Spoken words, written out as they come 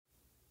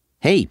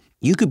Hey,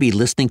 you could be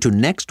listening to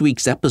next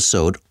week's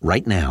episode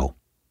right now.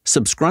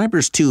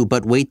 Subscribers to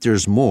But Wait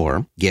There's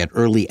More get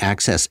early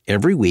access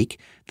every week,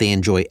 they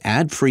enjoy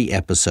ad-free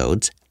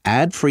episodes,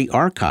 ad-free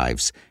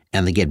archives,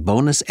 and they get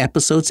bonus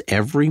episodes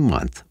every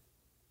month.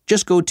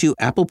 Just go to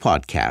Apple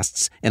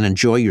Podcasts and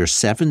enjoy your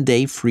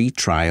 7-day free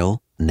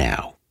trial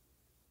now.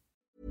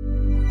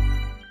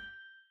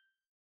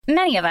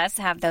 Many of us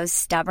have those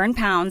stubborn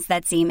pounds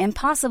that seem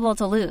impossible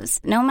to lose,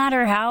 no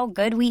matter how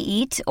good we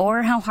eat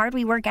or how hard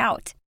we work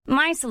out.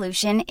 My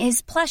solution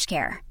is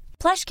PlushCare.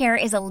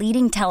 PlushCare is a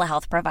leading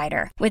telehealth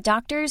provider with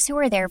doctors who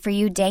are there for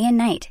you day and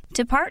night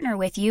to partner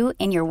with you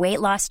in your weight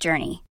loss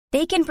journey.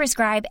 They can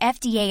prescribe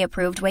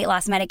FDA-approved weight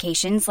loss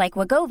medications like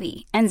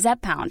Wegovy and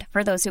Zepbound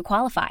for those who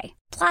qualify.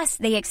 Plus,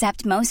 they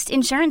accept most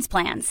insurance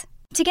plans.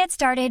 To get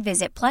started,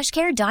 visit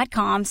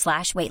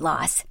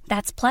plushcare.com/weightloss.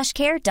 That's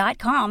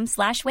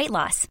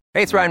plushcare.com/weightloss.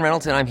 Hey, it's Ryan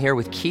Reynolds, and I'm here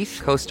with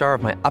Keith, co-star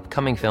of my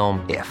upcoming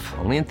film, If,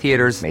 only in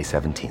theaters May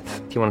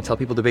 17th. Do you want to tell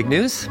people the big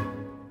news?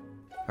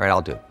 All right,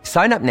 I'll do it.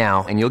 Sign up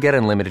now and you'll get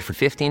unlimited for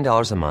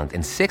 $15 a month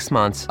and 6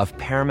 months of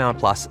Paramount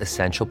Plus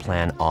Essential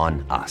Plan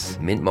on us.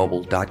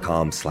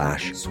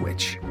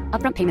 MintMobile.com/switch.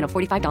 Upfront payment of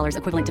 $45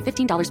 equivalent to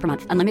 $15 per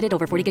month. Unlimited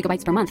over 40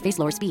 gigabytes per month. Face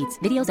lower speeds.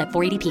 Videos at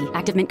 480p.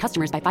 Active Mint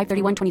customers by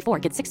 531.24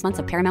 get 6 months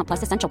of Paramount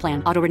Plus Essential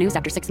Plan. Auto renews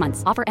after 6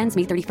 months. Offer ends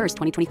May 31st,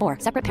 2024.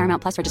 Separate Paramount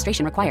Plus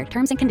registration required.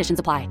 Terms and conditions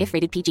apply if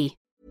rated PG.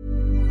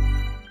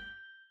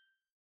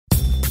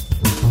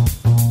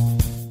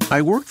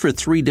 I worked for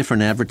 3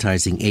 different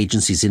advertising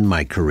agencies in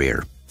my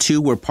career.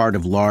 2 were part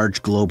of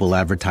large global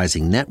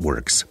advertising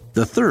networks.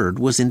 The third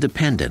was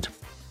independent.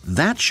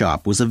 That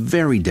shop was a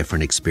very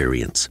different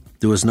experience.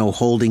 There was no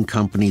holding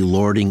company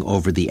lording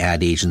over the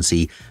ad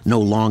agency, no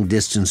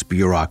long-distance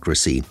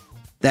bureaucracy.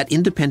 That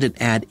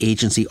independent ad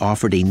agency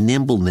offered a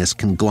nimbleness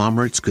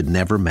conglomerates could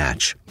never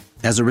match.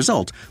 As a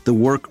result, the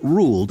work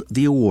ruled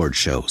the award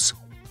shows.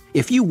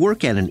 If you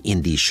work at an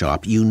indie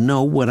shop, you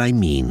know what I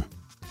mean.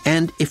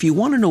 And if you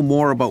want to know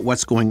more about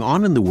what's going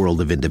on in the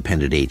world of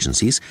independent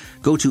agencies,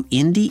 go to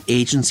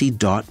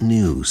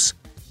indieagency.news.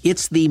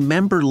 It's the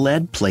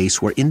member-led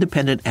place where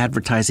independent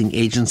advertising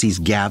agencies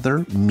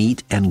gather,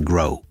 meet, and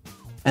grow.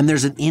 And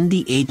there's an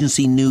Indie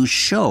Agency News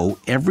show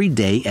every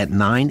day at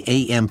 9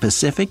 a.m.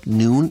 Pacific,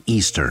 noon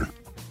Eastern.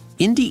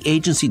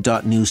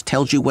 Indieagency.news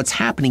tells you what's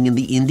happening in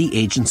the indie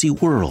agency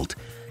world.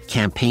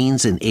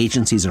 Campaigns and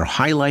agencies are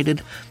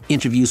highlighted.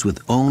 Interviews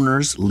with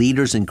owners,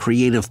 leaders, and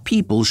creative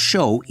people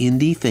show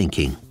indie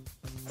thinking.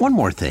 One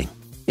more thing.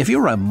 If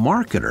you're a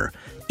marketer,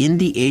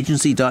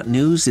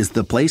 indieagency.news is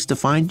the place to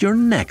find your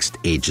next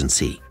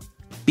agency.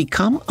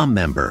 Become a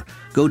member.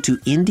 Go to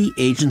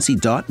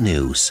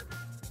indieagency.news.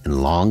 And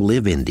long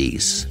live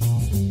indies.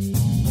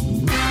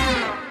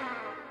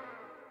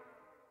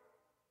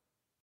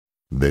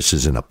 This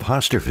is an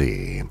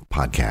Apostrophe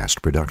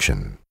podcast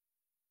production.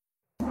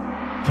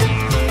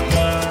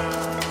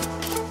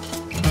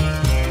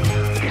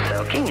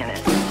 Soaking in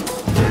it.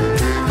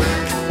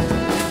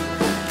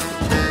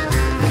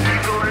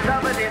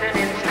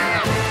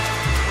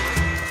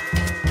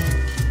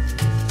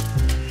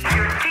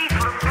 Your teeth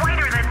look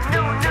whiter than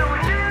new.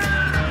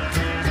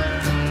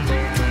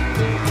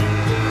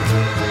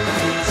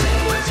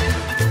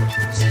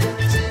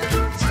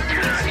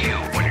 Good on you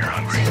when you're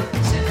hungry.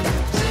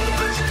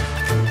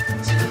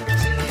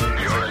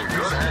 You're in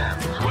good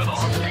hands with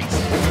Austin.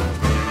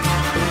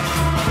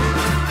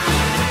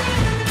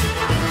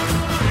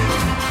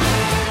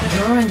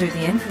 You're Under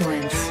the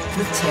Influence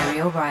with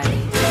Terry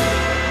O'Reilly.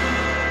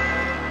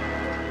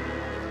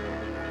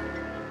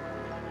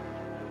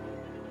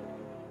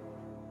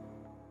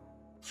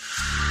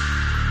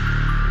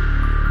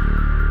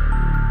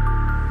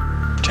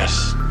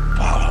 Just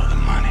follow the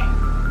money.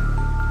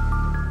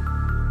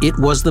 It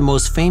was the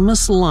most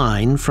famous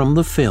line from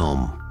the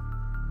film.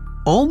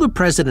 All the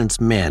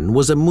President's Men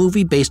was a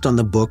movie based on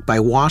the book by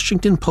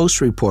Washington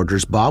Post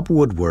reporters Bob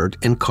Woodward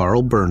and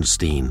Carl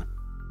Bernstein.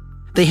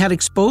 They had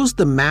exposed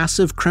the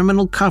massive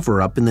criminal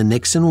cover-up in the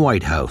Nixon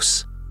White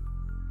House.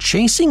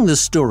 Chasing the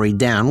story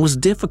down was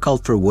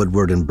difficult for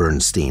Woodward and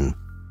Bernstein.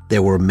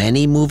 There were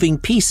many moving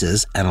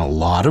pieces and a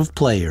lot of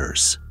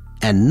players,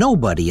 and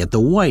nobody at the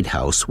White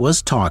House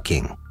was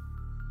talking.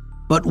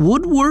 But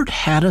Woodward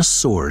had a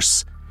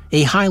source,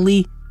 a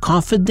highly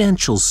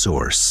confidential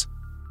source.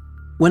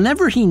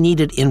 Whenever he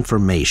needed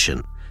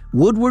information,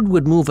 Woodward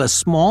would move a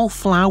small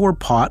flower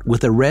pot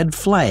with a red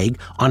flag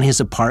on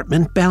his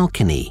apartment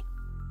balcony.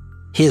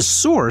 His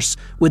source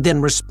would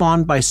then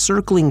respond by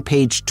circling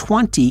page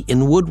 20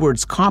 in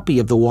Woodward's copy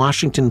of the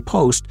Washington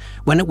Post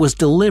when it was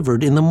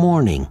delivered in the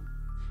morning,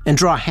 and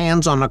draw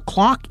hands on a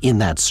clock in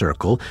that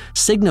circle,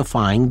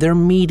 signifying their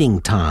meeting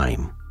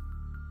time.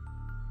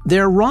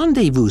 Their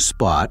rendezvous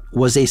spot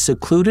was a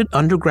secluded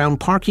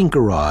underground parking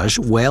garage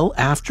well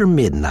after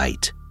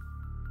midnight.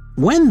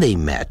 When they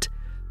met,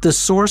 the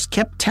source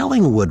kept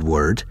telling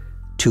Woodward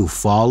to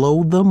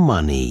follow the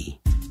money.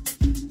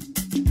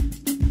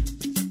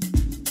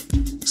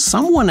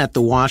 Someone at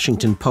the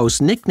Washington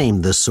Post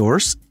nicknamed the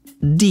source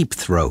Deep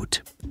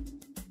Throat.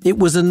 It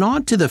was a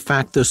nod to the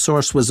fact the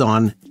source was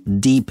on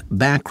Deep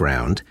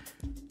Background,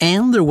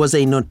 and there was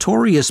a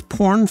notorious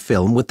porn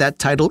film with that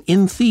title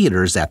in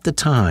theaters at the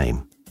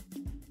time.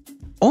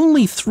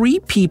 Only 3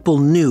 people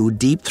knew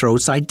Deep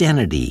Throat's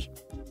identity: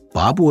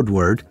 Bob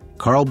Woodward,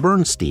 Carl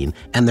Bernstein,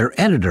 and their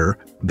editor,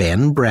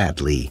 Ben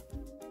Bradlee.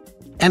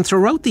 And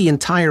throughout the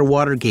entire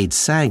Watergate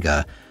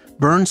saga,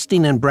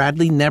 Bernstein and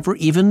Bradlee never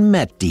even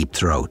met Deep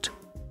Throat.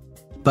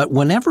 But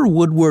whenever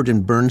Woodward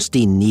and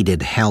Bernstein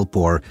needed help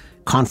or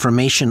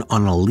confirmation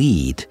on a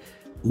lead,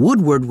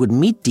 Woodward would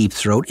meet Deep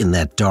Throat in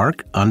that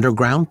dark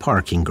underground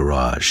parking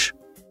garage.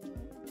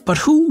 But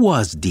who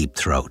was Deep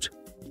Throat?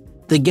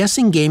 The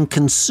guessing game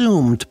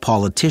consumed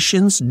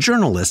politicians,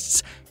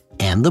 journalists,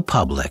 and the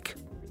public.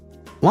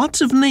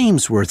 Lots of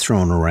names were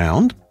thrown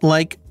around,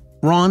 like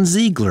Ron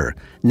Ziegler,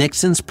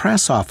 Nixon's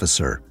press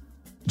officer,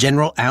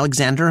 General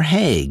Alexander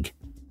Haig,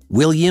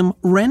 William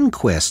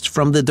Rehnquist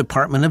from the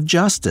Department of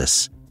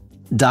Justice,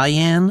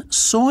 Diane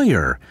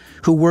Sawyer,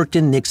 who worked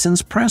in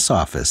Nixon's press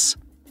office.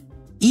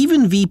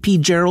 Even VP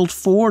Gerald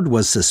Ford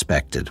was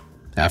suspected.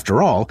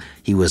 After all,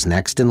 he was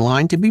next in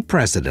line to be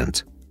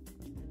president.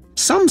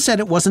 Some said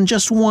it wasn't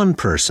just one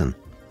person,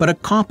 but a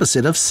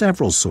composite of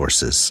several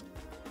sources.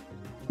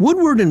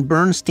 Woodward and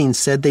Bernstein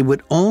said they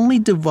would only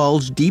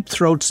divulge Deep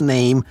Throat's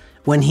name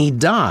when he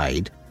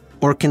died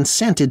or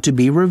consented to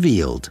be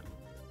revealed.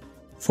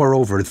 For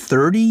over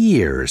 30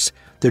 years,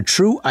 the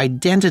true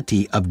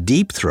identity of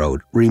Deep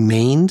Throat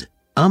remained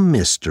a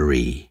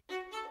mystery.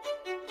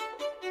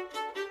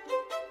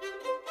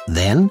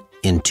 Then,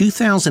 in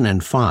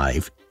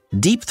 2005,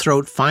 Deep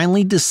Throat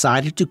finally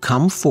decided to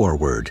come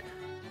forward.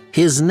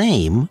 His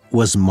name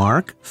was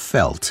Mark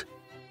Felt.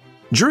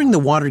 During the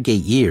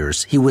Watergate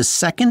years, he was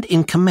second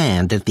in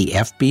command at the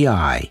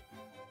FBI.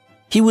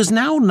 He was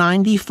now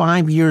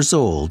 95 years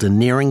old and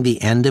nearing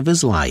the end of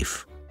his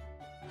life.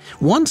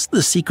 Once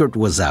the secret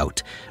was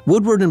out,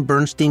 Woodward and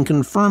Bernstein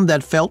confirmed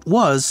that Felt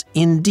was,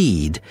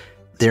 indeed,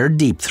 their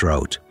Deep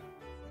Throat.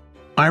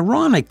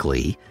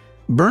 Ironically,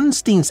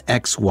 Bernstein's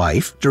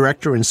ex-wife,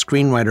 director and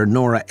screenwriter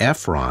Nora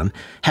Ephron,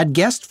 had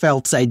guessed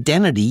Felt's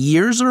identity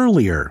years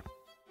earlier.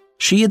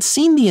 She had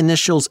seen the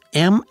initials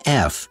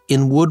MF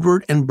in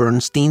Woodward and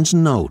Bernstein's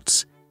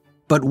notes,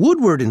 but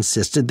Woodward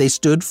insisted they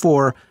stood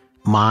for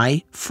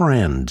My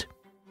Friend.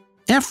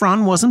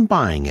 Ephron wasn't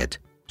buying it.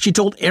 She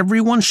told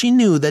everyone she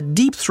knew that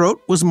Deep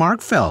Throat was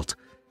Mark Felt,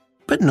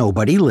 but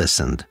nobody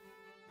listened.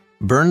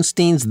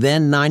 Bernstein's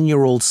then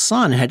 9-year-old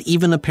son had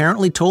even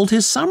apparently told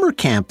his summer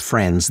camp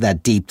friends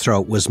that Deep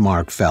Throat was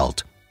Mark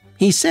Felt.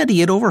 He said he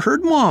had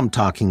overheard Mom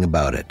talking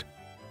about it.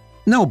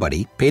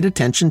 Nobody paid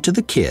attention to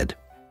the kid.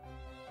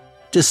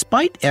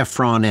 Despite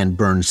Ephron and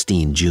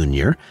Bernstein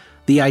Jr.,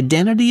 the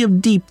identity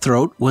of Deep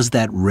Throat was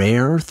that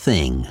rare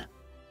thing,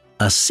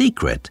 a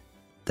secret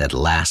that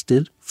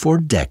lasted for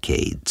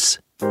decades.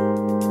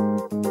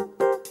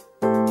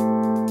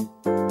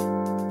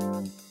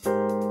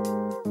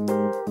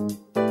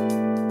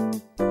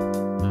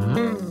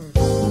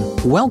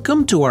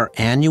 Welcome to our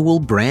annual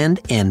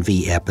Brand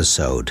Envy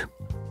episode.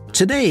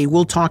 Today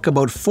we'll talk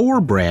about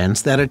 4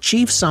 brands that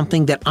achieve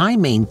something that I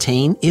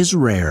maintain is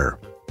rare.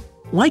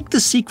 Like the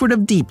secret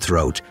of Deep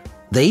Throat,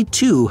 they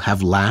too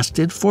have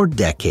lasted for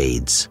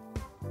decades.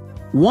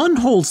 One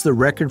holds the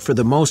record for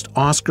the most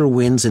Oscar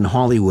wins in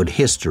Hollywood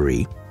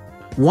history.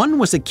 One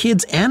was a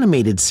kids'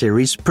 animated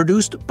series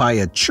produced by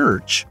a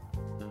church.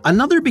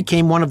 Another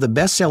became one of the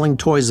best-selling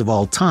toys of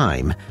all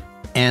time.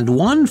 And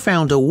one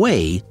found a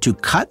way to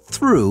cut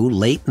through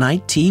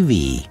late-night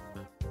TV.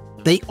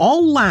 They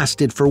all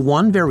lasted for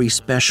one very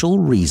special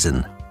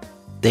reason.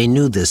 They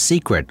knew the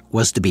secret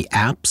was to be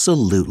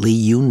absolutely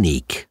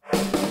unique.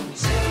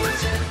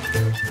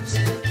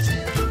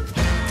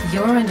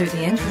 You're under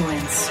the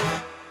influence.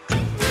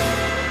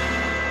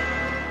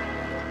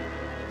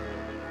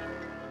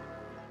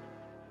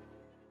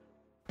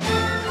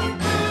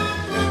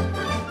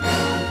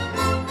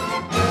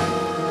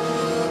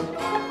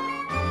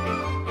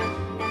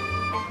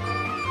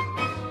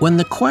 When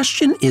the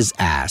question is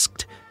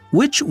asked,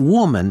 which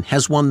woman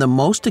has won the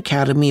most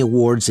Academy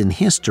Awards in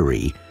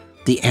history,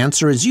 the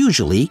answer is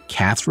usually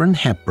Katharine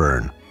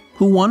Hepburn,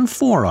 who won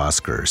 4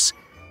 Oscars.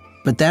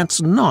 But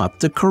that's not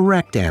the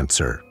correct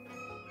answer.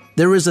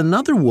 There is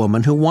another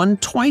woman who won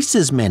twice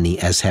as many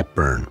as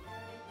Hepburn.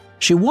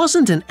 She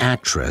wasn't an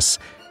actress,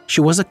 she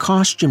was a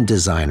costume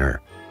designer,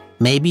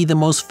 maybe the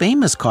most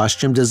famous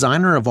costume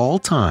designer of all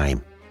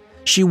time.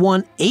 She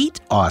won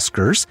 8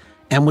 Oscars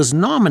and was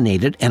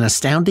nominated an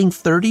astounding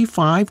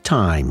 35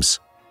 times.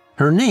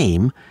 Her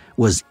name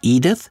was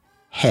Edith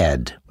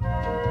Head.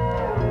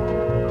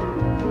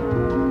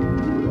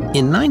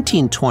 In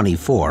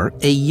 1924,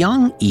 a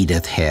young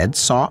Edith Head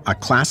saw a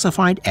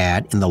classified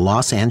ad in the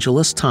Los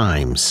Angeles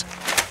Times.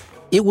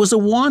 It was a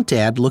want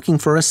ad looking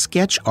for a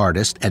sketch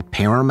artist at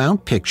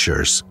Paramount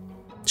Pictures.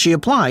 She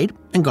applied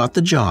and got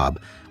the job,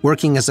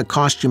 working as a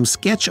costume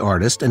sketch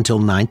artist until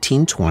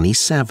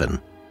 1927.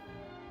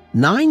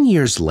 9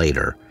 years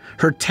later,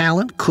 Her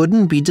talent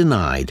couldn't be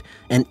denied,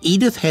 and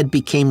Edith Head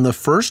became the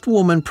first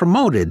woman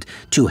promoted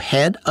to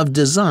head of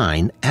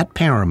design at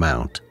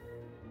Paramount.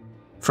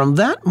 From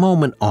that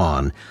moment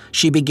on,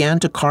 she began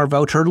to carve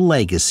out her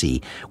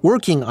legacy,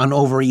 working on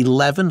over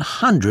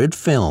 1,100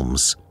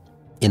 films.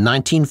 In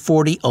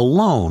 1940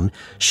 alone,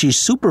 she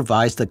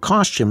supervised the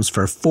costumes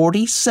for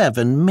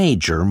 47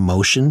 major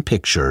motion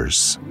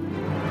pictures.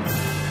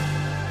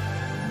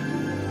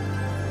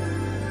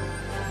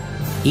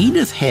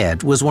 Edith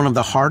Head was one of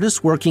the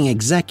hardest-working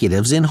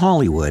executives in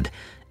Hollywood,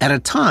 at a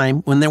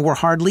time when there were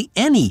hardly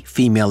any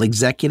female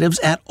executives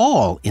at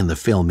all in the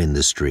film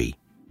industry.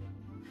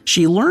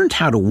 She learned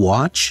how to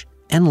watch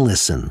and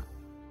listen.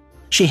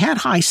 She had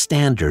high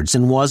standards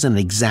and was an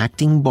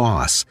exacting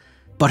boss,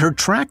 but her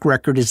track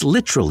record is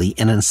literally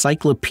an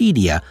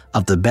encyclopedia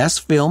of the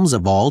best films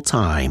of all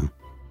time.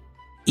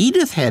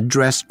 Edith Head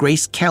dressed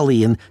Grace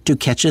Kelly in To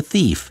Catch a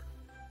Thief,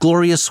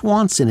 Gloria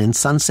Swanson in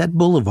Sunset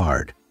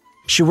Boulevard.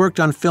 She worked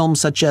on films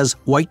such as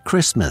White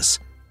Christmas,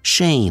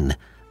 Shane,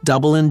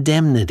 Double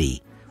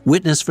Indemnity,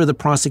 Witness for the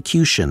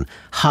Prosecution,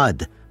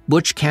 HUD,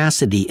 Butch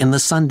Cassidy and the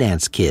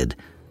Sundance Kid,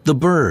 The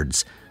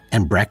Birds,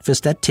 and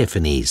Breakfast at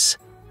Tiffany's.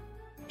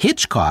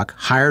 Hitchcock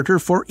hired her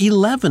for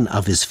 11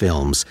 of his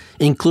films,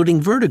 including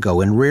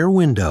Vertigo and Rear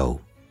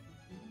Window.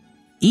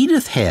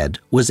 Edith Head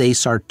was a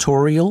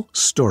sartorial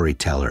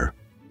storyteller.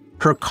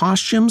 Her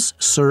costumes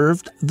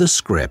served the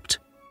script.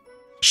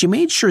 She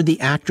made sure the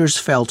actors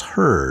felt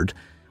heard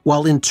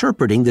while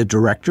interpreting the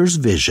director's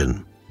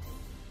vision.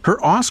 Her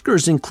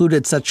Oscars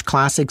included such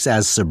classics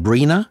as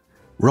Sabrina,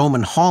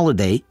 Roman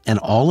Holiday, and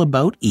All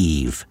About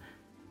Eve.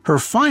 Her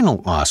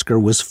final Oscar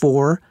was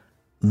for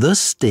The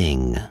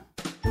Sting.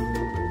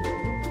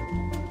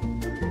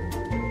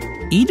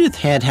 Edith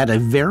Head had a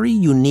very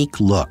unique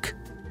look: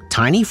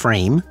 tiny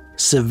frame,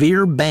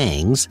 severe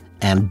bangs,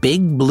 and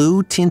big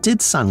blue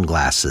tinted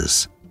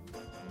sunglasses.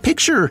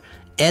 Picture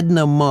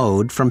Edna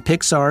Mode from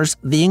Pixar's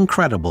The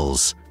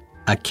Incredibles,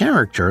 a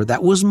character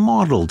that was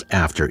modeled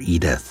after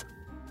Edith.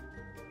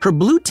 Her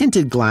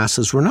blue-tinted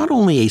glasses were not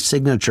only a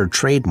signature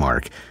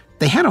trademark,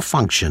 they had a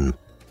function.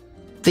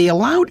 They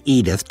allowed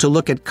Edith to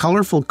look at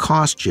colorful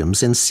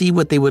costumes and see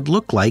what they would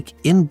look like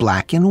in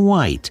black and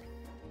white.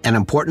 An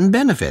important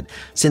benefit,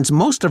 since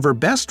most of her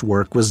best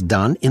work was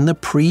done in the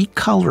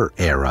pre-color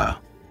era.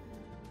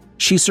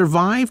 She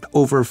survived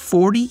over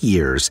 40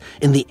 years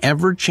in the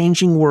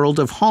ever-changing world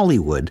of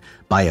Hollywood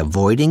by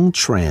avoiding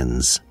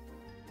trends.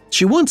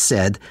 She once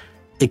said,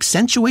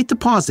 "Accentuate the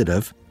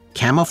positive,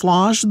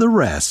 camouflage the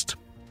rest."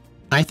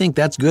 I think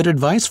that's good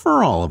advice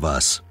for all of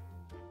us.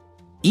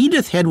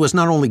 Edith Head was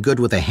not only good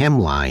with a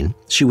hemline,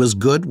 she was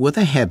good with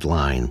a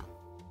headline.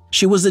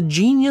 She was a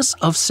genius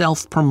of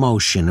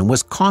self-promotion and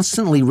was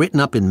constantly written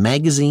up in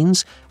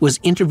magazines, was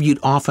interviewed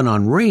often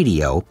on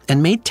radio,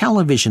 and made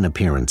television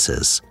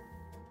appearances.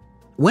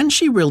 When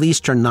she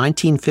released her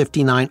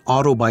 1959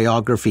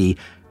 autobiography,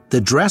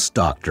 The Dress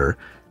Doctor,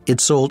 it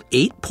sold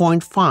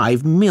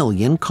 8.5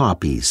 million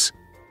copies.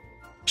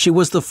 She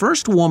was the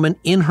first woman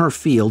in her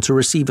field to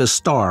receive a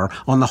star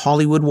on the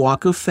Hollywood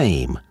Walk of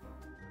Fame.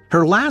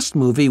 Her last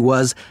movie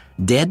was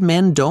Dead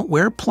Men Don't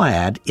Wear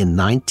Plaid in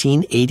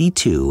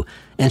 1982,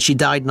 and she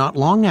died not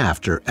long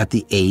after at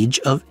the age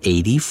of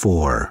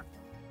 84.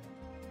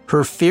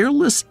 Her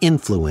fearless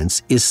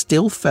influence is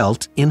still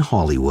felt in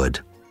Hollywood.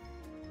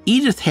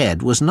 Edith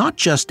Head was not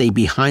just a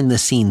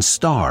behind-the-scenes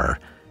star,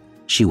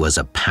 she was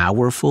a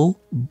powerful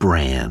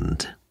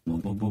brand.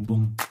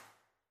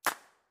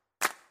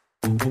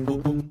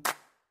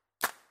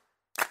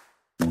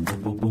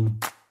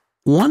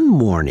 One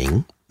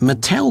morning,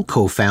 Mattel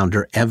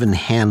co-founder Evan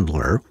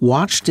Handler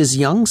watched his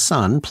young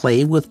son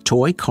play with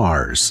toy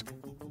cars.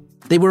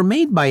 They were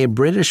made by a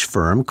British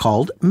firm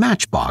called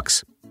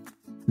Matchbox.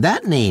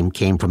 That name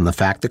came from the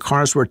fact the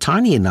cars were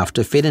tiny enough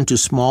to fit into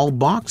small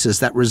boxes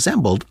that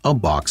resembled a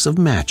box of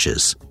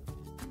matches.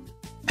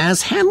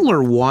 As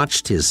Handler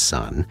watched his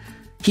son,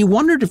 he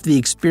wondered if the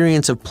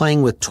experience of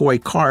playing with toy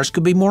cars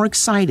could be more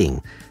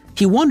exciting.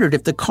 He wondered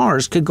if the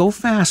cars could go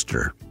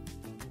faster.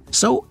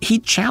 So he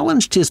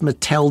challenged his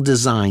Mattel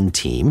design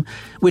team,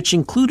 which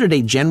included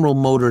a General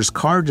Motors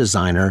car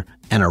designer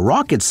and a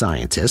rocket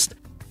scientist,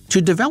 to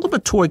develop a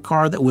toy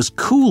car that was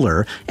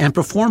cooler and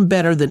performed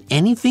better than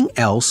anything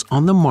else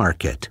on the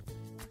market.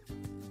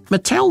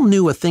 Mattel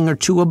knew a thing or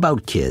two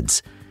about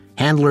kids.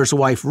 Handler's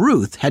wife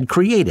Ruth had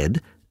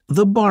created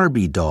the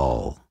Barbie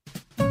doll.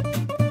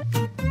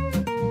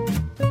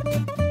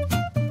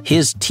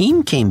 His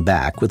team came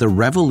back with a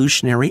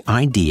revolutionary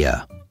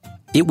idea.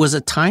 It was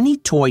a tiny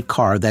toy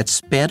car that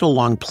sped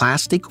along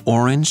plastic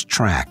orange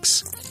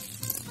tracks.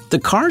 The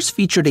cars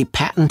featured a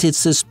patented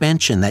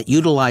suspension that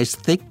utilized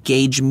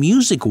thick-gauge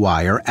music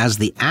wire as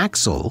the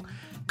axle,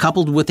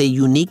 coupled with a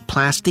unique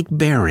plastic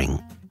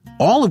bearing,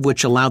 all of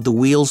which allowed the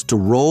wheels to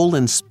roll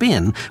and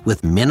spin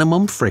with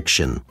minimum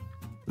friction.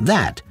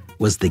 That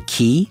was the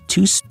key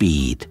to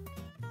speed.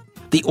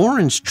 The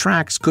orange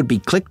tracks could be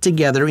clicked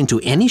together into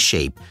any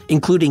shape,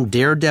 including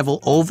daredevil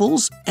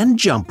ovals and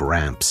jump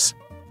ramps.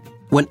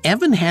 When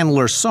Evan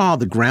Handler saw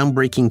the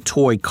groundbreaking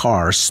toy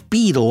car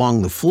speed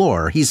along the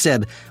floor, he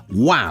said,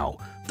 "Wow,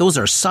 those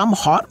are some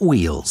Hot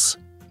Wheels."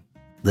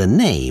 The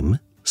name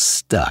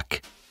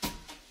stuck.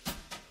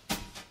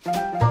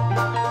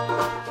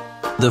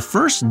 The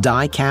first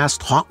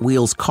die-cast Hot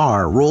Wheels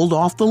car rolled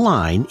off the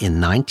line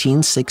in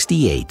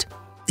 1968.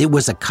 It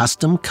was a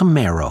custom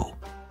Camaro.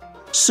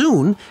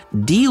 Soon,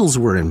 deals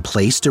were in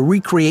place to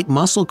recreate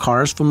muscle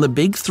cars from the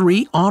big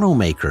three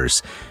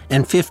automakers,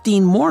 and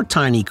 15 more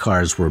tiny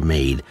cars were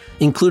made,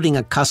 including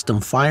a custom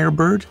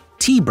Firebird,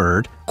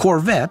 T-Bird,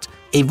 Corvette,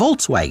 a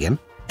Volkswagen,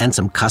 and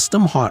some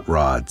custom hot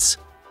rods.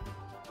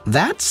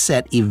 That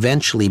set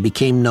eventually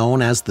became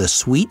known as the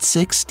Sweet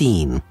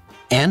 16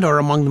 and are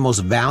among the most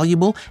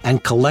valuable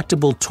and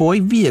collectible toy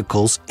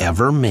vehicles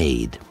ever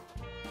made.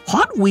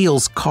 Hot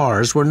Wheels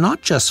cars were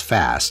not just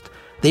fast,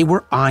 they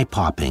were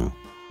eye-popping.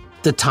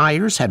 The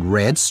tires had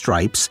red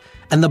stripes,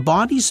 and the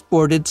bodies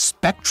sported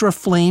Spectra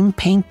Flame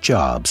paint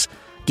jobs,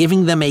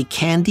 giving them a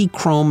candy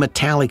chrome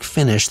metallic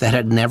finish that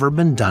had never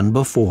been done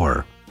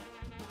before.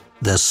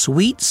 The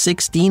Sweet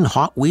 16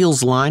 Hot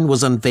Wheels line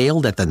was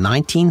unveiled at the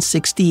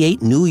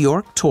 1968 New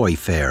York Toy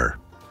Fair.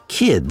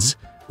 Kids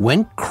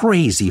went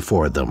crazy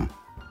for them,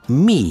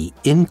 me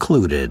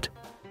included.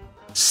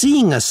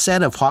 Seeing a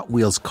set of Hot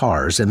Wheels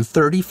cars and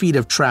 30 feet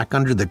of track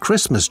under the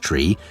Christmas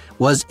tree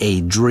was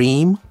a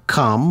dream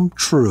come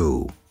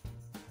true.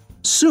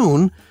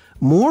 Soon,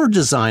 more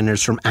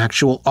designers from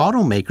actual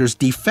automakers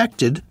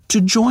defected to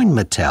join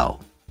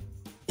Mattel.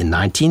 In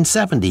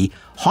 1970,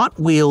 Hot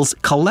Wheels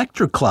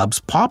collector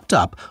clubs popped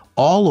up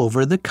all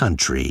over the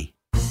country.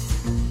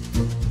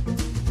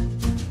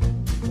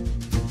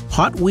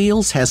 Hot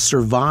Wheels has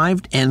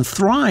survived and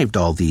thrived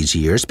all these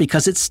years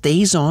because it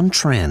stays on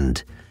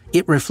trend.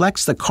 It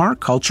reflects the car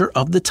culture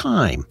of the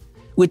time,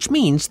 which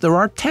means there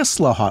are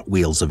Tesla Hot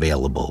Wheels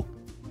available.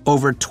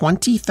 Over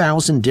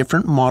 20,000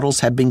 different models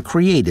have been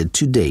created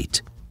to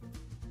date.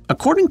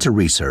 According to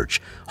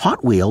research,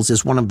 Hot Wheels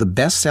is one of the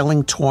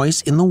best-selling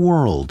toys in the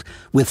world,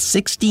 with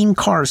 16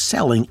 cars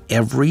selling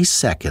every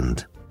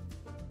second.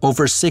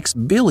 Over 6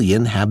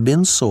 billion have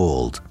been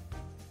sold.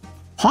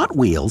 Hot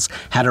Wheels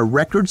had a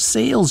record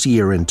sales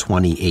year in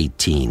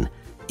 2018,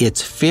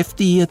 its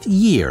 50th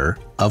year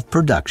of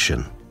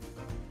production.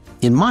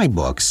 In my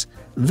books,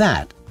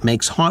 that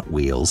makes Hot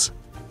Wheels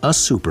a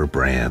super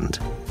brand.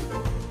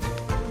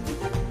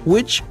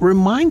 Which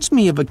reminds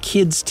me of a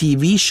kids'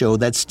 TV show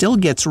that still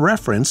gets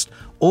referenced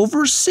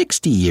over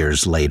 60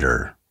 years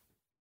later.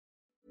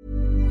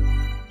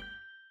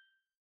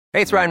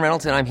 Hey, it's Ryan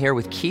Reynolds, and I'm here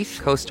with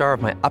Keith, co-star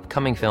of my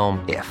upcoming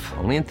film, If,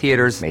 only in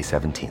theaters May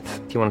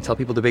 17th. Do you want to tell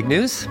people the big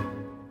news?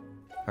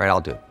 All right,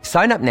 I'll do it.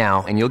 Sign up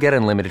now and you'll get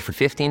unlimited for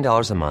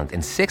 $15 a month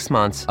and 6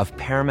 months of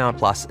Paramount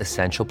Plus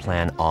Essential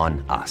Plan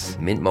on us.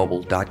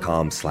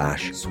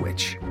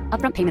 MintMobile.com/switch.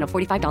 Upfront payment of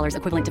 $45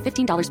 equivalent to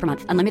 $15 per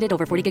month. Unlimited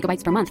over 40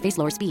 gigabytes per month. Face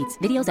lower speeds.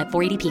 Videos at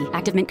 480p.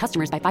 Active Mint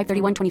customers by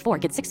 531.24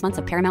 get 6 months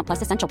of Paramount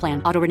Plus Essential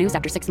Plan. Auto renews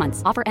after 6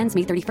 months. Offer ends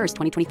May 31st,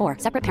 2024.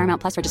 Separate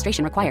Paramount Plus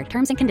registration required.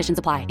 Terms and conditions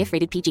apply if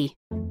rated PG.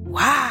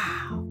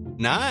 Wow.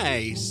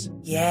 Nice.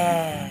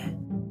 Yeah.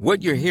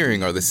 What you're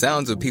hearing are the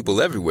sounds of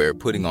people everywhere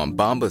putting on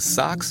Bombas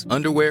socks,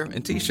 underwear,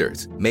 and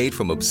T-shirts made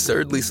from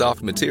absurdly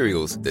soft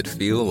materials that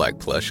feel like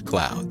plush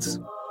clouds.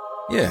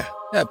 Yeah,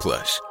 that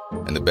plush.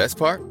 And the best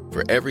part?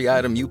 For every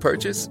item you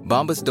purchase,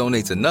 Bombas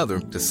donates another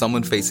to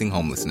someone facing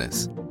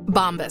homelessness.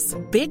 Bombas.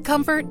 Big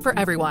comfort for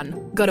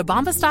everyone. Go to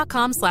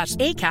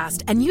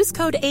bombas.com/ACAST and use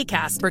code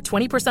ACAST for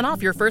 20%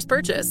 off your first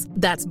purchase.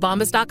 That's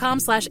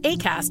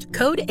bombas.com/ACAST.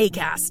 Code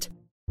ACAST.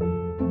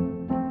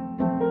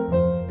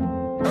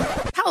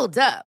 Hold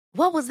up.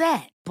 What was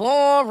that?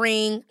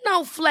 Boring.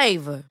 No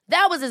flavor.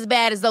 That was as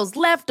bad as those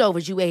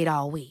leftovers you ate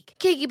all week.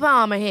 Keke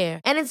Palmer here,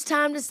 and it's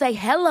time to say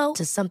hello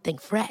to something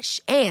fresh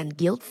and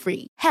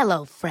guilt-free.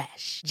 Hello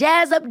Fresh.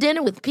 Jazz up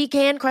dinner with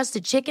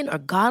pecan-crusted chicken or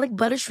garlic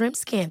butter shrimp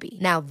scampi.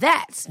 Now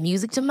that's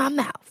music to my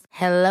mouth.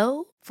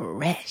 Hello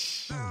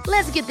Fresh.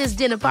 Let's get this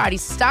dinner party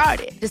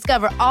started.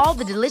 Discover all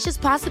the delicious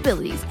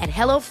possibilities at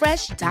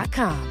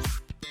HelloFresh.com.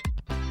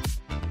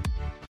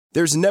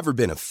 There's never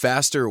been a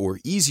faster or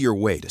easier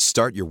way to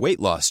start your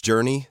weight loss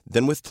journey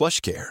than with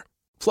PlushCare.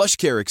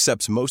 PlushCare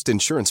accepts most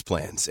insurance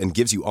plans and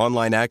gives you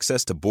online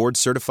access to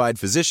board-certified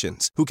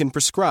physicians who can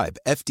prescribe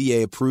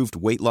FDA-approved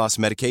weight loss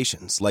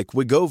medications like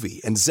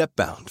Wegovy and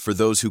Zepbound for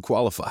those who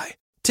qualify.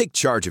 Take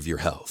charge of your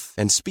health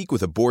and speak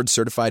with a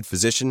board-certified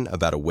physician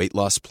about a weight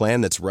loss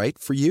plan that's right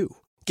for you.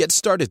 Get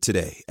started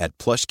today at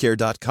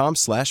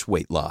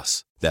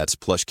plushcare.com/weight-loss. That's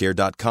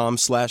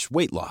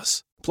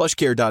plushcare.com/weight-loss.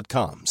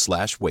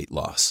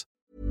 plushcare.com/weight-loss.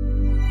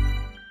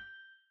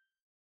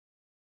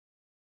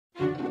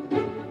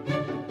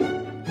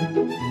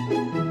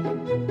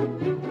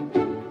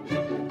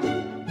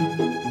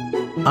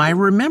 I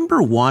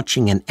remember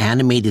watching an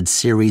animated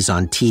series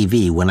on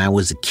TV when I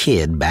was a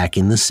kid back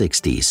in the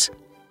 60s.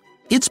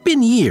 It's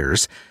been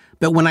years,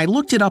 but when I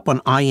looked it up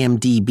on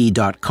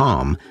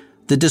imdb.com,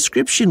 the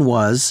description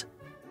was,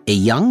 "A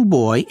young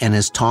boy and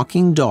his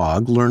talking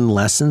dog learn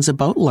lessons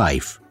about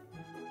life."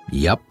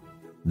 Yep.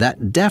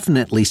 That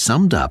definitely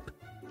summed up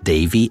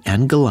Davy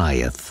and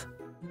Goliath.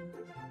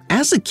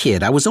 As a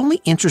kid, I was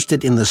only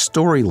interested in the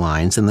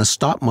storylines and the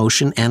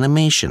stop-motion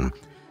animation.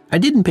 I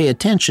didn't pay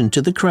attention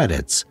to the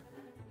credits,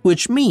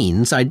 which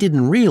means I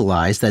didn't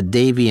realize that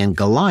Davy and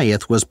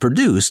Goliath was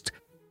produced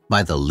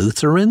by the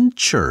Lutheran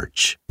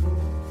Church.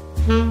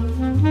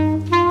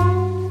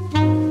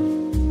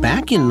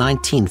 Back in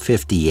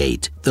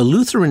 1958, the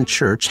Lutheran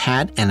Church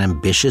had an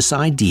ambitious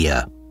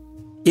idea.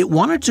 It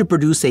wanted to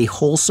produce a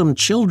wholesome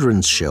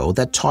children's show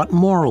that taught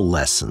moral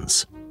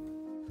lessons.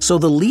 So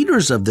the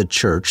leaders of the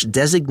church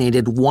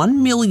designated $1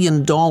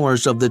 million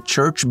of the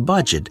church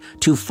budget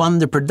to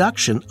fund the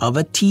production of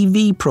a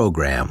TV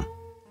program.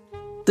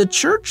 The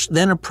church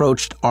then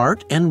approached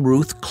Art and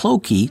Ruth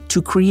Clokey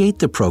to create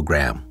the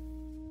program.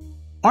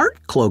 Art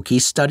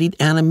Clokey studied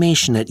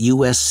animation at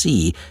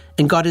USC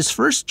and got his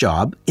first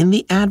job in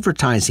the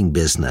advertising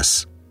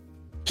business.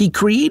 He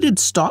created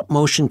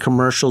stop-motion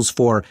commercials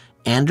for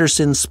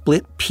Anderson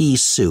Split Pea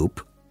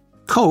Soup,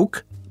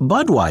 Coke,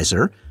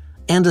 Budweiser,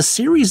 and a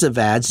series of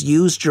ads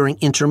used during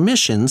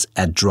intermissions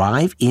at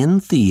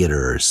drive-in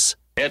theaters.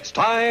 It's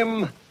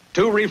time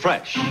to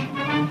refresh.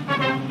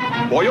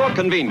 For your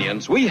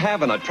convenience, we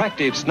have an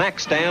attractive snack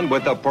stand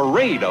with a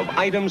parade of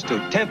items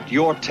to tempt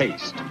your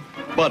taste.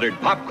 Buttered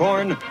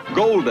popcorn,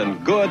 golden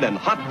good and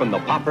hot from the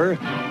popper,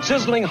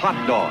 sizzling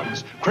hot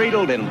dogs,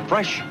 cradled in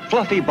fresh,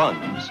 fluffy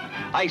buns.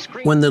 Ice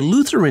cream. When the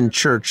Lutheran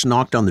Church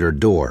knocked on their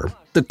door,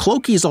 the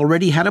Clokeys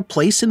already had a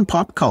place in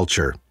pop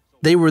culture.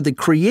 They were the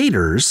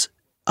creators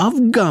of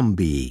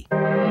Gumby.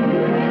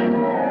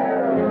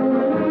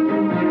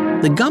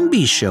 The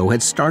Gumby Show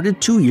had started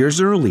 2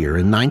 years earlier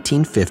in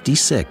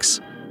 1956.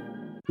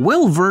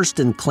 Well-versed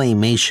in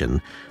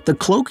claymation, the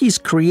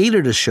Clokeys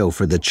created a show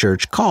for the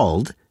church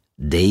called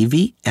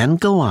Davy and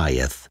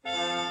Goliath.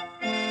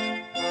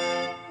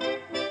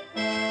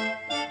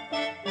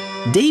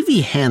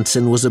 Davy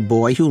Hansen was a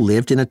boy who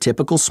lived in a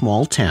typical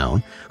small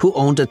town who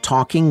owned a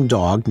talking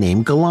dog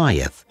named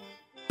Goliath.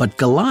 But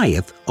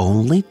Goliath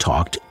only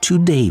talked to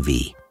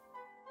Davy.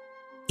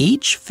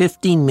 Each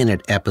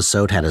 15-minute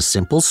episode had a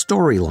simple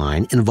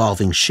storyline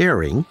involving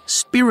sharing,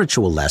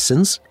 spiritual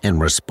lessons, and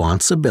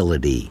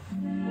responsibility.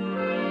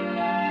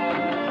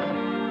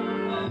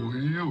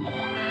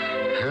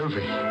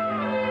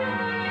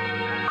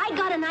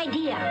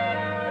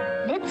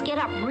 Get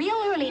up real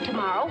early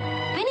tomorrow,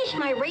 finish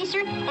my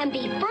racer, and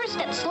be first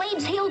at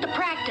Slade's Hill to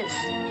practice.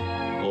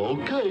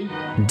 Okay.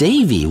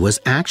 Davy was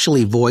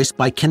actually voiced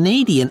by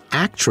Canadian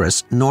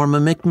actress Norma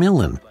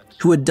McMillan,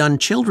 who had done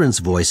children's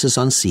voices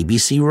on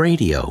CBC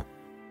Radio.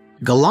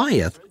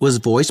 Goliath was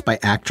voiced by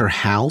actor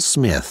Hal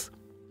Smith.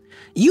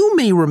 You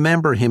may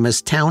remember him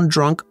as town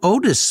drunk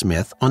Otis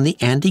Smith on The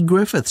Andy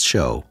Griffith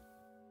Show.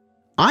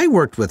 I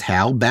worked with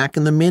Hal back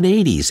in the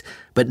mid-'80s,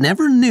 but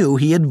never knew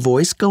he had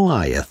voiced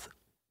Goliath.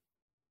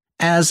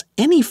 As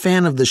any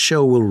fan of the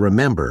show will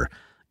remember,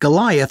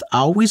 Goliath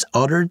always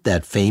uttered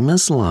that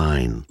famous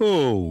line.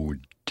 Oh,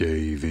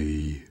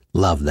 Davy.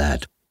 Love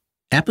that.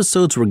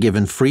 Episodes were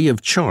given free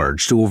of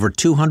charge to over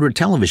 200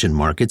 television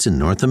markets in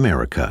North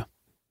America.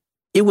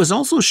 It was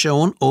also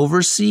shown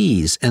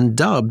overseas and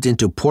dubbed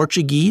into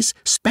Portuguese,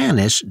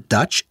 Spanish,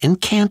 Dutch,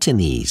 and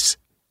Cantonese.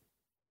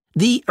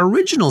 The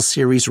original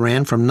series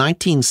ran from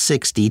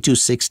 1960 to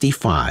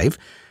 65,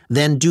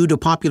 then due to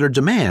popular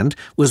demand,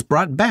 was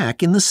brought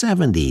back in the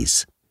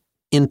 70s.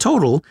 In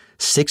total,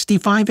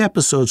 65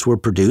 episodes were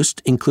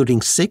produced,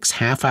 including 6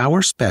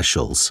 half-hour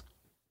specials.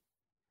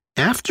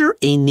 After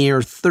a near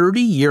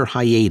 30-year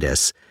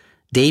hiatus,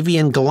 Davy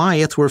and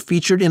Goliath were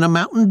featured in a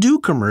Mountain Dew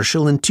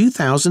commercial in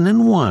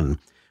 2001,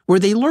 where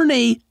they learn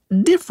a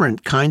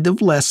different kind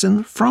of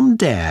lesson from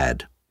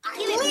Dad.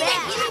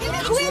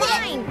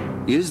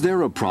 Is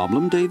there a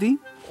problem, Davy?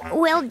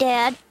 Well,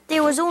 Dad,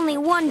 there was only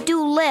one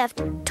dew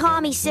left.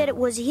 Tommy said it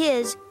was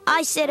his,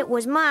 I said it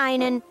was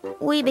mine, and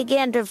we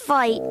began to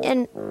fight,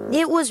 and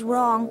it was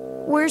wrong.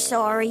 We're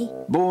sorry.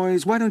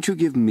 Boys, why don't you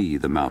give me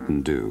the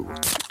Mountain Dew?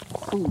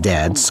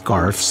 Dad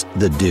scarfs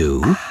the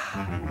dew.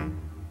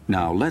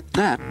 Now let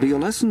that be a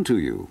lesson to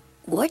you.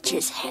 What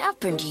just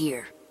happened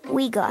here?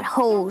 We got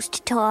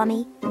hosed,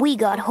 Tommy. We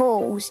got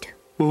hosed.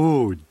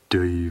 Oh,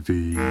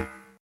 Davy.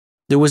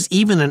 There was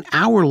even an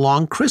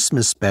hour-long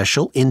Christmas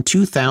special in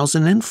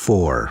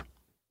 2004.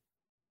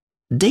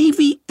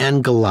 Davy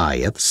and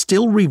Goliath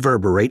still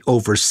reverberate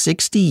over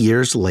 60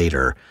 years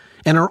later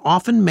and are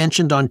often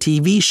mentioned on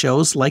TV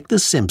shows like The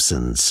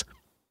Simpsons.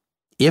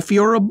 If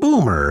you're a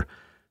boomer,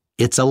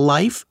 it's a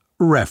life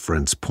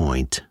reference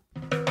point.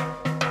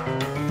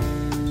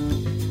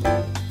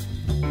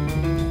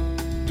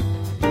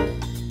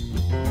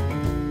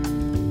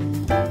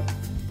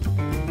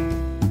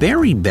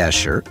 Barry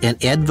Besher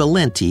and Ed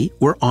Valenti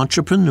were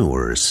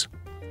entrepreneurs.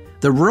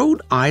 The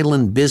Rhode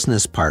Island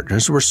business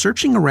partners were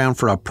searching around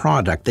for a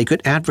product they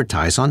could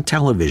advertise on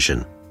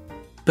television.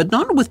 But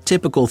not with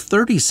typical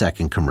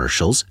 30-second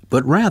commercials,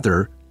 but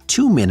rather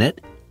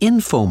 2-minute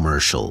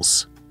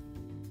infomercials.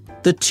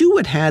 The two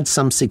had had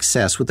some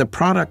success with a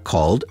product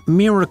called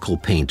Miracle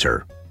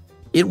Painter.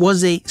 It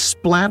was a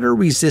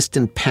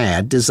splatter-resistant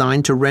pad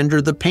designed to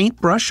render the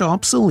paintbrush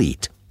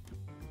obsolete.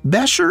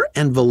 Bescher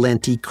and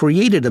Valenti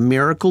created a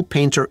Miracle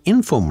Painter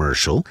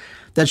infomercial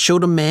that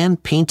showed a man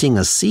painting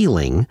a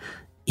ceiling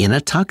in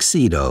a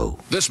tuxedo.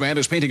 This man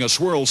is painting a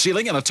swirl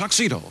ceiling in a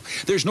tuxedo.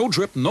 There's no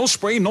drip, no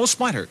spray, no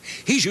splatter.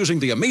 He's using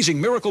the amazing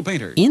Miracle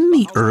Painter. In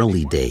the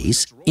early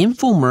days,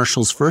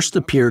 infomercials first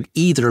appeared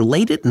either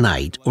late at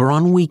night or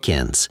on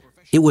weekends.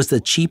 It was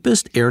the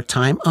cheapest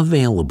airtime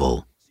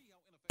available.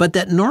 But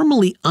that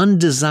normally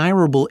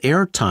undesirable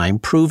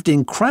airtime proved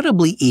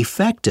incredibly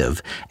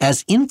effective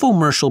as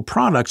infomercial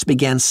products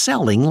began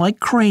selling like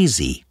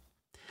crazy.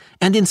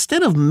 And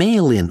instead of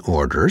mail-in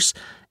orders,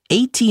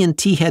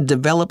 AT&T had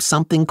developed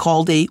something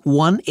called a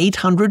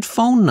 1-800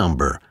 phone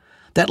number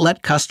that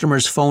let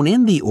customers phone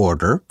in the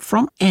order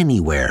from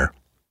anywhere.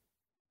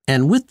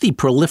 And with the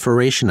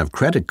proliferation of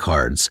credit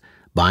cards,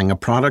 buying a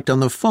product on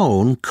the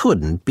phone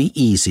couldn't be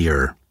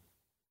easier.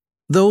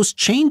 Those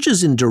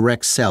changes in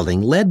direct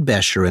selling led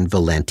Bescher and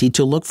Valenti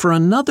to look for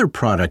another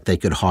product they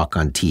could hawk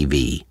on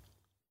TV.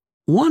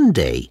 One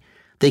day,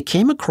 they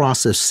came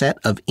across a set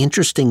of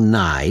interesting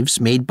knives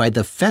made by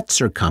the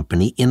Fetzer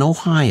Company in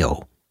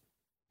Ohio.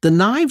 The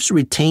knives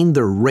retained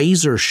their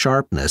razor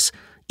sharpness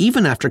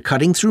even after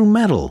cutting through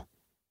metal.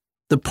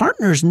 The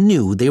partners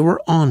knew they were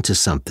onto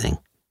something.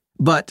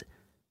 But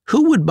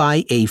who would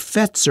buy a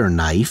Fetzer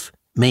knife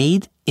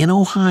made in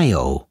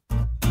Ohio?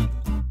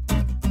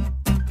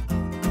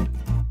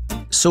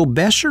 So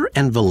Bescher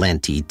and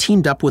Valenti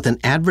teamed up with an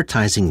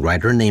advertising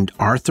writer named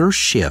Arthur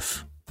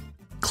Schiff.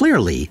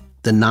 Clearly,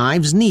 the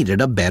knives needed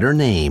a better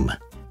name.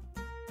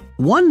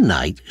 One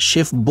night,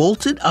 Schiff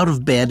bolted out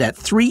of bed at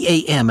 3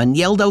 a.m. and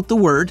yelled out the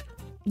word,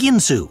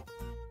 Ginsu.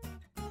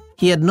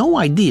 He had no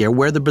idea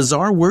where the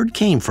bizarre word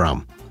came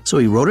from, so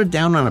he wrote it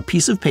down on a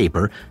piece of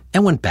paper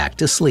and went back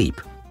to sleep.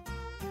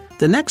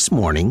 The next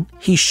morning,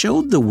 he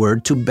showed the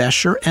word to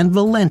Bescher and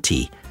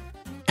Valenti,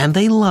 and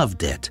they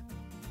loved it.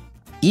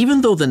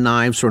 Even though the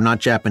knives were not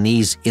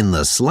Japanese in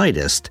the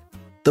slightest,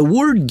 the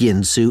word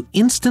Ginsu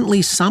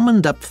instantly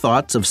summoned up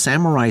thoughts of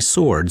samurai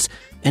swords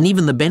and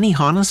even the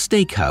Benihana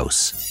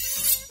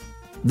Steakhouse.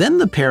 Then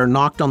the pair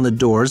knocked on the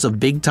doors of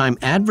big-time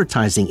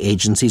advertising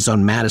agencies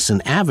on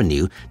Madison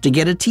Avenue to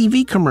get a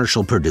TV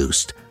commercial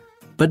produced,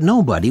 but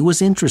nobody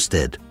was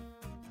interested.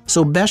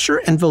 So Bescher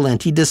and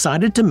Valenti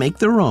decided to make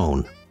their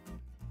own.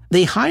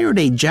 They hired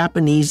a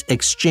Japanese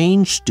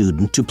exchange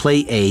student to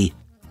play a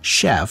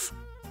chef,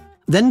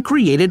 then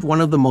created one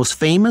of the most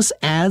famous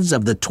ads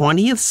of the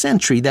 20th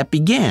century that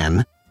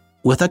began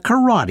with a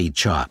karate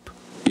chop.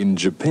 In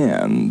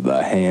Japan,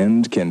 the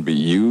hand can be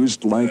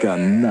used like a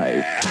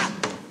knife.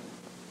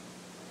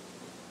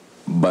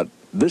 But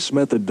this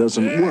method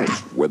doesn't work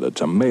with a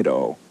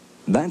tomato.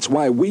 That's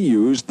why we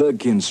use the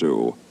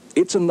Ginsu.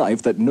 It's a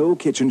knife that no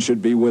kitchen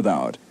should be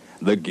without.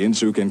 The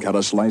Ginsu can cut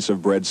a slice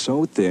of bread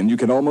so thin you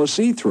can almost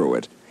see through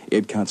it.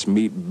 It cuts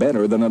meat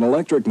better than an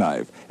electric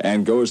knife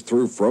and goes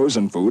through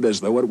frozen food as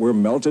though it were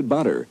melted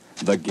butter.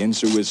 The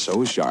Ginsu is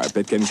so sharp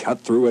it can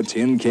cut through a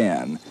tin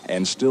can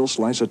and still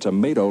slice a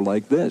tomato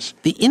like this.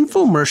 The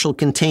infomercial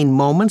contained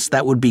moments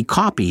that would be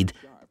copied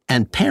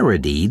and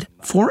parodied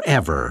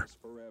forever.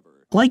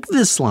 Like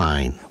this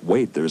line.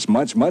 Wait, there's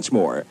much, much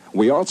more.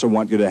 We also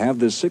want you to have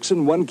this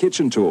 6-in-1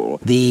 kitchen tool.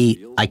 The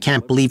I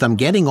can't believe I'm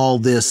getting all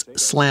this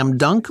slam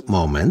dunk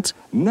moment.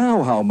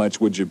 Now how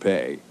much would you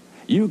pay?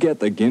 You get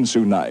the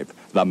Ginsu knife,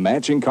 the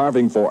matching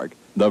carving fork,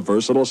 the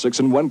versatile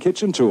 6-in-1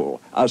 kitchen tool,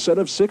 a set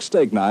of 6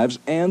 steak knives,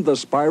 and the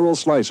spiral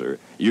slicer.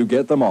 You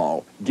get them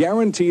all,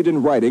 guaranteed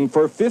in writing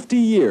for 50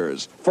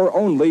 years, for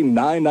only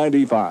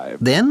 $9.95.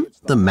 Then,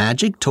 the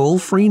magic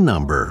toll-free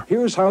number.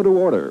 Here's how to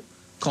order.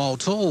 Call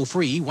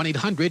toll-free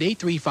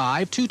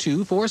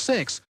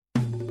 1-800-835-2246.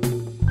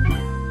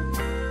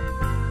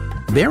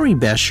 Barry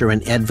Bescher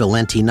and Ed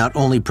Valenti not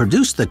only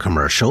produced the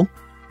commercial,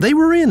 they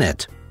were in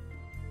it.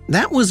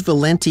 That was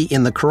Valenti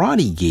in the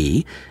karate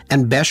gi,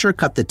 and Bescher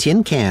cut the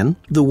tin can,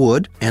 the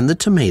wood, and the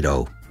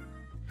tomato.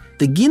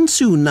 The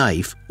Ginsu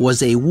knife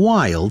was a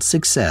wild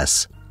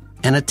success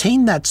and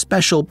attained that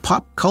special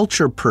pop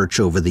culture perch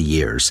over the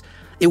years.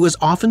 It was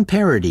often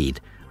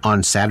parodied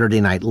on Saturday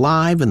Night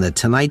Live and The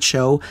Tonight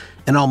Show,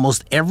 and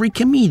almost every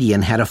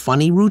comedian had a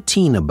funny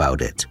routine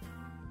about it.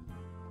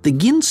 The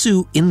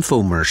Ginsu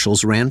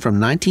infomercials ran from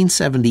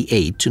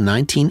 1978 to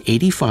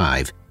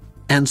 1985,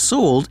 and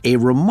sold a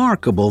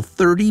remarkable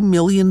 $30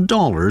 million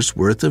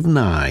worth of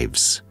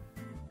knives.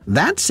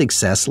 That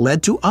success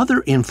led to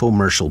other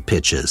infomercial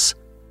pitches.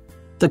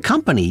 The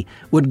company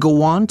would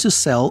go on to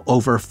sell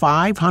over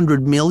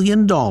 $500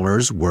 million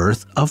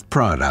worth of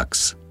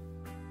products.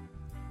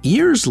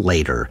 Years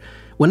later,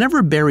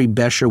 whenever Barry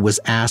Bescher was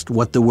asked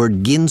what the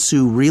word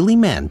Ginsu really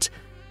meant,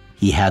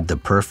 he had the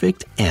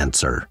perfect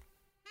answer.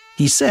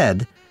 He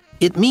said,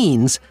 "It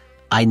means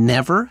I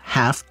never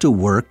have to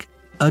work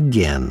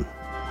again."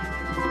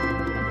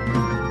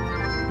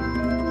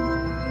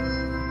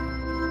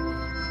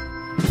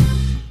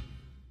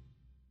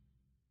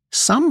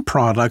 Some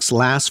products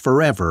last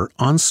forever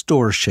on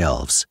store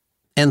shelves,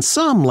 and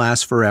some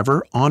last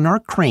forever on our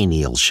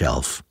cranial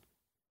shelf.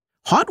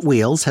 Hot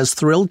Wheels has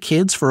thrilled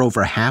kids for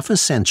over half a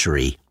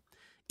century.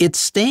 Its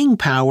staying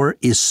power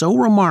is so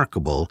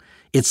remarkable,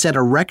 it set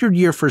a record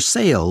year for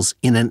sales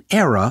in an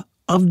era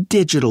of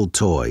digital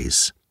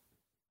toys.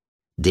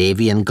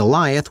 Davy and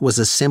Goliath was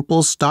a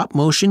simple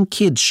stop-motion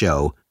kids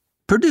show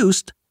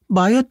produced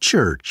by a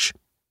church.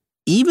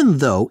 Even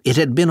though it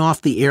had been off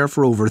the air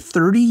for over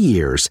 30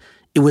 years,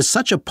 it was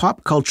such a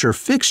pop culture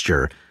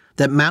fixture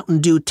that Mountain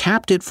Dew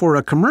tapped it for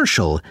a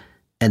commercial,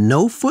 and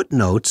no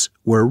footnotes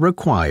were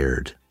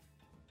required.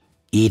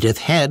 Edith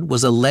Head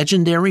was a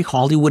legendary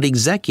Hollywood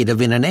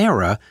executive in an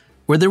era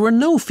where there were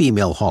no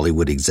female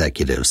Hollywood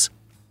executives.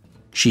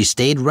 She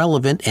stayed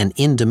relevant and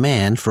in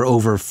demand for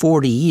over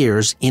 40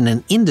 years in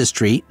an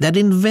industry that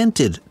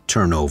invented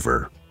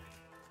turnover.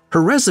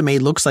 Her resume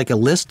looks like a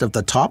list of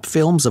the top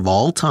films of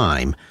all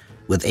time,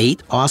 with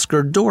 8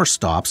 Oscar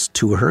doorstops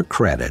to her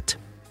credit.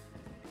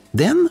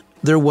 Then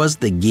there was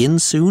the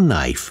Ginsu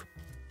knife.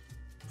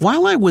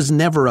 While I was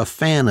never a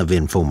fan of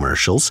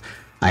infomercials,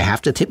 I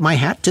have to tip my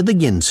hat to the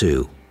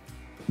Ginsu.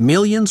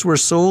 Millions were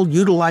sold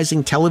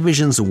utilizing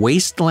television's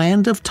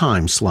wasteland of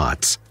time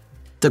slots.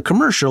 The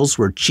commercials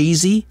were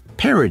cheesy,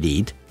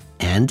 parodied,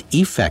 and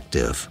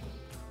effective.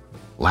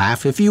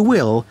 Laugh if you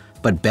will,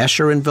 but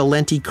Besher and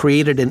Valenti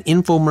created an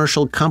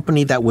infomercial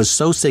company that was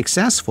so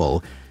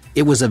successful,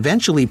 it was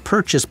eventually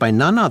purchased by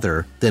none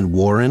other than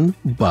Warren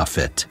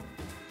Buffett.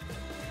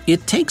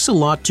 It takes a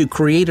lot to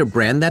create a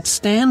brand that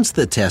stands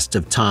the test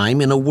of time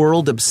in a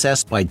world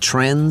obsessed by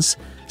trends,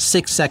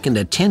 6-second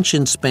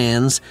attention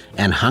spans,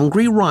 and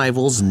hungry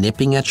rivals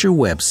nipping at your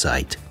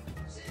website.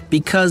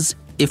 Because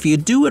if you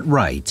do it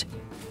right,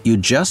 you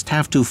just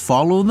have to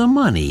follow the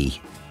money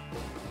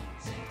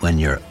when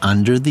you're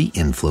under the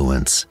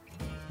influence.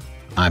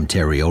 I'm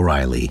Terry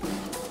O'Reilly.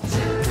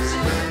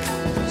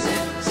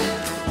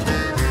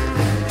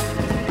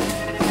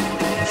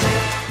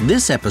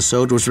 This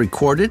episode was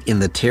recorded in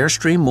the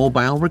Tearstream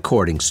Mobile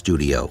Recording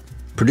Studio.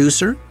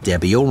 Producer,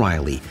 Debbie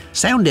O'Reilly.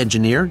 Sound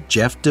engineer,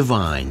 Jeff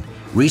Devine.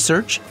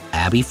 Research,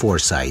 Abby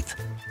Forsyth.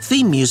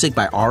 Theme music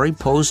by Ari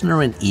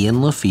Posner and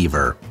Ian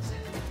Lefevre.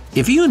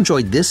 If you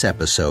enjoyed this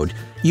episode,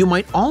 you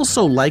might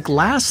also like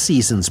last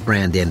season's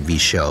Brand Envy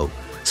show,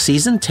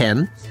 Season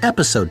 10,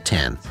 Episode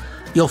 10.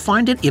 You'll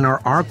find it in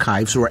our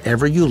archives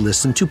wherever you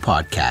listen to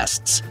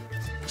podcasts.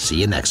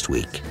 See you next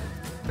week.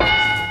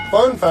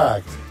 Fun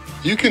fact,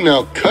 you can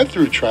now cut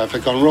through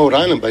traffic on Rhode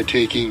Island by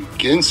taking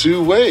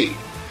Ginsu Way,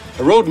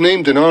 a road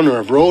named in honor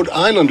of Rhode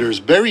Islanders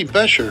Barry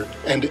Besher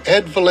and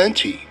Ed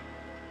Valenti.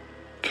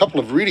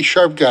 Couple of really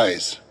sharp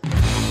guys.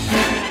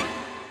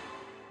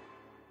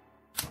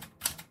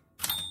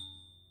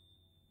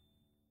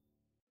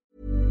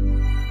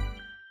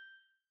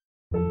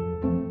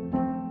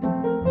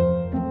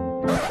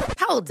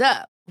 Hold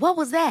up. What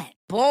was that?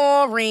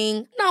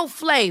 Boring. No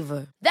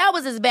flavor. That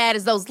was as bad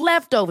as those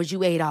leftovers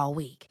you ate all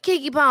week.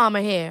 Keke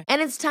Palmer here,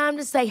 and it's time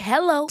to say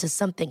hello to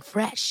something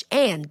fresh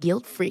and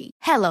guilt-free.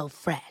 Hello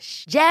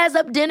Fresh. Jazz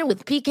up dinner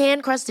with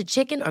pecan-crusted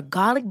chicken or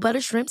garlic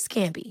butter shrimp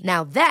scampi.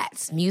 Now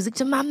that's music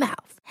to my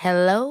mouth.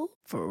 Hello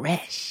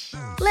Fresh.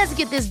 Let's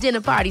get this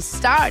dinner party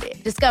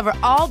started. Discover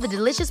all the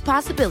delicious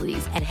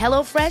possibilities at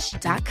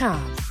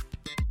HelloFresh.com.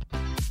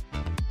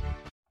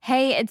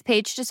 Hey, it's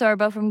Paige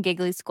DeSorbo from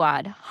Giggly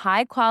Squad.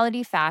 High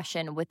quality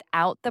fashion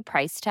without the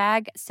price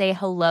tag. Say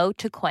hello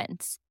to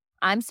Quince.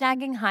 I'm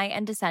snagging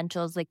high-end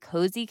essentials like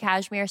cozy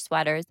cashmere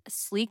sweaters,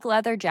 sleek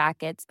leather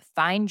jackets,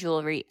 fine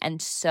jewelry,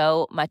 and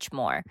so much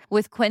more.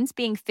 With Quince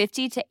being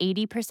 50 to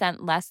 80%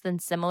 less than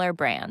similar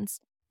brands.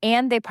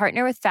 And they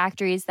partner with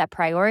factories that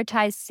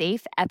prioritize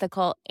safe,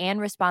 ethical, and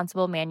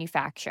responsible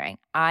manufacturing.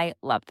 I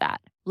love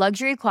that.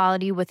 Luxury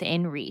quality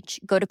within reach.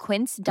 Go to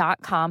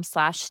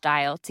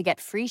quince.com/style to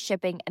get free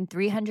shipping and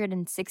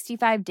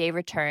 365-day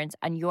returns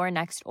on your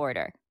next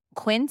order.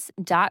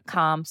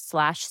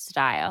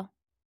 Quince.com/style.